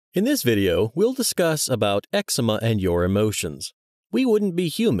In this video, we'll discuss about eczema and your emotions. We wouldn't be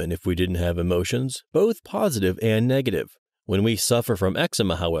human if we didn't have emotions, both positive and negative. When we suffer from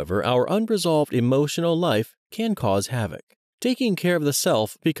eczema, however, our unresolved emotional life can cause havoc. Taking care of the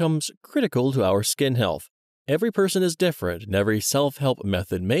self becomes critical to our skin health. Every person is different, and every self-help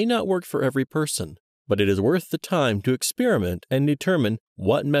method may not work for every person, but it is worth the time to experiment and determine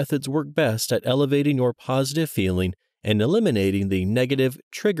what methods work best at elevating your positive feeling and eliminating the negative,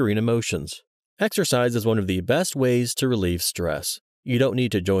 triggering emotions. Exercise is one of the best ways to relieve stress. You don't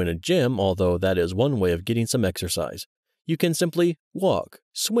need to join a gym, although that is one way of getting some exercise. You can simply walk,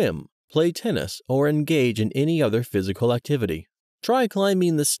 swim, play tennis, or engage in any other physical activity. Try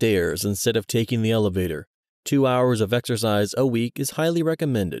climbing the stairs instead of taking the elevator. 2 hours of exercise a week is highly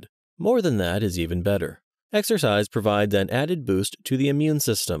recommended. More than that is even better. Exercise provides an added boost to the immune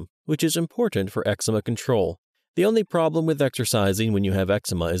system, which is important for eczema control. The only problem with exercising when you have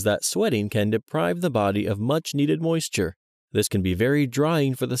eczema is that sweating can deprive the body of much-needed moisture. This can be very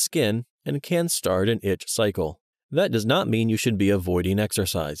drying for the skin and can start an itch cycle. That does not mean you should be avoiding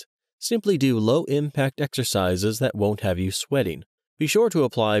exercise. Simply do low-impact exercises that won't have you sweating. Be sure to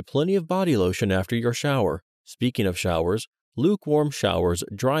apply plenty of body lotion after your shower. Speaking of showers, lukewarm showers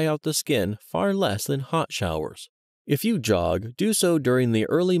dry out the skin far less than hot showers. If you jog, do so during the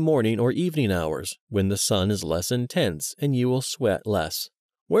early morning or evening hours, when the sun is less intense and you will sweat less.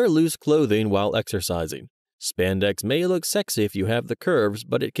 Wear loose clothing while exercising. Spandex may look sexy if you have the curves,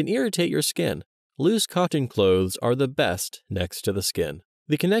 but it can irritate your skin. Loose cotton clothes are the best next to the skin.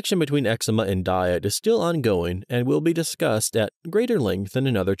 The connection between eczema and diet is still ongoing and will be discussed at greater length in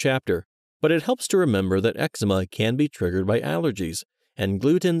another chapter. But it helps to remember that eczema can be triggered by allergies, and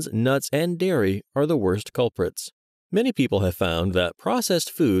glutens, nuts, and dairy are the worst culprits. Many people have found that processed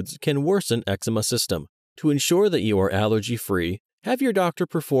foods can worsen eczema system. To ensure that you are allergy-free, have your doctor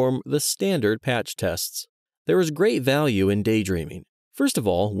perform the standard patch tests. There is great value in daydreaming. First of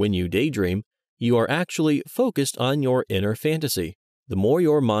all, when you daydream, you are actually focused on your inner fantasy. The more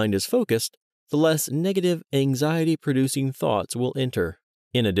your mind is focused, the less negative, anxiety-producing thoughts will enter.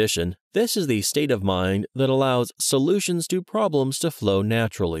 In addition, this is the state of mind that allows solutions to problems to flow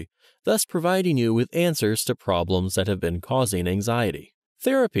naturally, thus providing you with answers to problems that have been causing anxiety.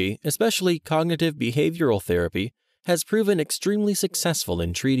 Therapy, especially cognitive behavioral therapy, has proven extremely successful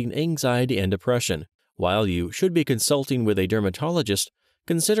in treating anxiety and depression. While you should be consulting with a dermatologist,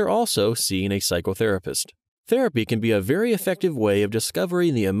 consider also seeing a psychotherapist. Therapy can be a very effective way of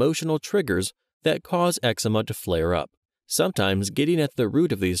discovering the emotional triggers that cause eczema to flare up. Sometimes getting at the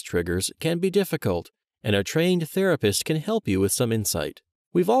root of these triggers can be difficult, and a trained therapist can help you with some insight.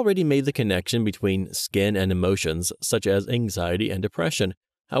 We've already made the connection between skin and emotions, such as anxiety and depression.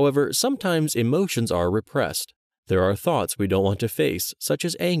 However, sometimes emotions are repressed. There are thoughts we don't want to face, such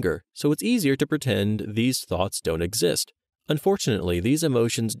as anger, so it's easier to pretend these thoughts don't exist. Unfortunately, these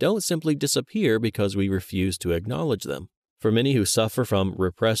emotions don't simply disappear because we refuse to acknowledge them. For many who suffer from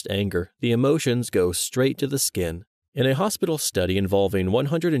repressed anger, the emotions go straight to the skin. In a hospital study involving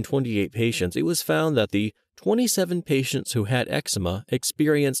 128 patients, it was found that the 27 patients who had eczema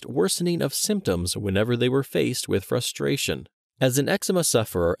experienced worsening of symptoms whenever they were faced with frustration. As an eczema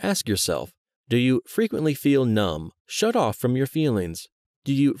sufferer, ask yourself, do you frequently feel numb, shut off from your feelings?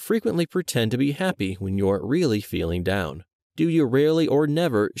 Do you frequently pretend to be happy when you're really feeling down? Do you rarely or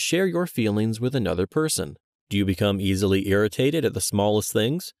never share your feelings with another person? Do you become easily irritated at the smallest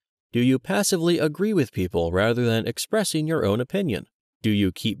things? Do you passively agree with people rather than expressing your own opinion? Do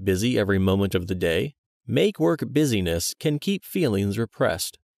you keep busy every moment of the day? Make work busyness can keep feelings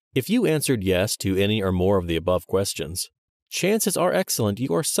repressed. If you answered yes to any or more of the above questions, chances are excellent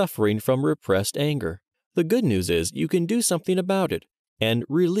you are suffering from repressed anger. The good news is you can do something about it and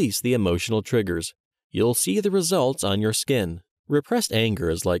release the emotional triggers. You'll see the results on your skin. Repressed anger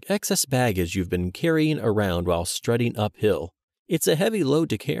is like excess baggage you've been carrying around while strutting uphill. It's a heavy load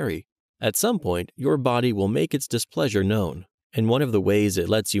to carry. At some point, your body will make its displeasure known, and one of the ways it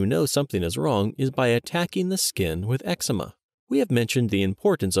lets you know something is wrong is by attacking the skin with eczema. We have mentioned the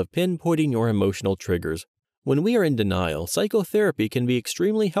importance of pinpointing your emotional triggers. When we are in denial, psychotherapy can be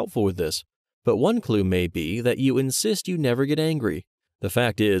extremely helpful with this, but one clue may be that you insist you never get angry. The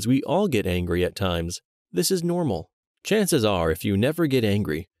fact is, we all get angry at times. This is normal. Chances are, if you never get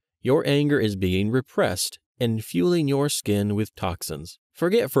angry, your anger is being repressed and fueling your skin with toxins.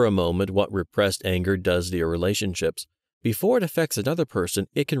 Forget for a moment what repressed anger does to your relationships. Before it affects another person,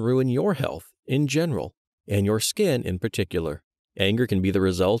 it can ruin your health in general, and your skin in particular. Anger can be the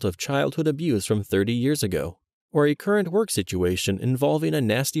result of childhood abuse from 30 years ago, or a current work situation involving a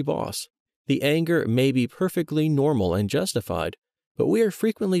nasty boss. The anger may be perfectly normal and justified, but we are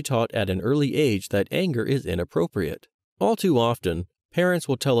frequently taught at an early age that anger is inappropriate. All too often, parents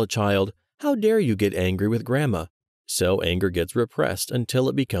will tell a child, "How dare you get angry with grandma?" So anger gets repressed until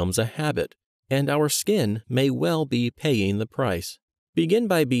it becomes a habit, and our skin may well be paying the price. Begin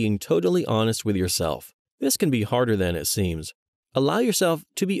by being totally honest with yourself. This can be harder than it seems. Allow yourself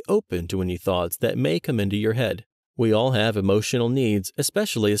to be open to any thoughts that may come into your head. We all have emotional needs,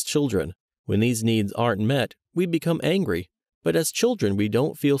 especially as children. When these needs aren't met, we become angry. But as children, we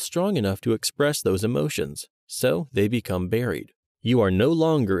don't feel strong enough to express those emotions, so they become buried. You are no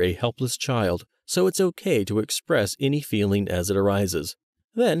longer a helpless child, so it's okay to express any feeling as it arises.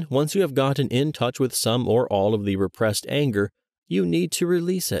 Then, once you have gotten in touch with some or all of the repressed anger, you need to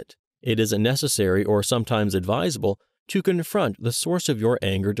release it. It isn't necessary or sometimes advisable to confront the source of your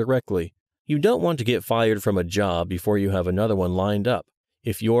anger directly. You don't want to get fired from a job before you have another one lined up.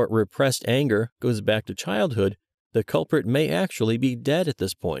 If your repressed anger goes back to childhood, the culprit may actually be dead at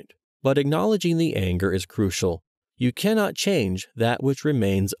this point. But acknowledging the anger is crucial. You cannot change that which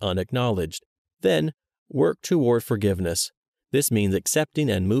remains unacknowledged. Then, work toward forgiveness. This means accepting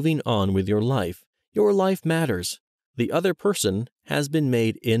and moving on with your life. Your life matters. The other person has been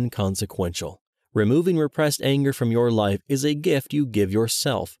made inconsequential. Removing repressed anger from your life is a gift you give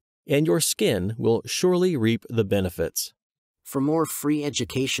yourself, and your skin will surely reap the benefits. For more free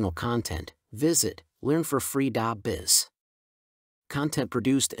educational content, visit learnforfree.biz. Content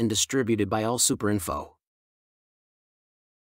produced and distributed by AllSuperInfo.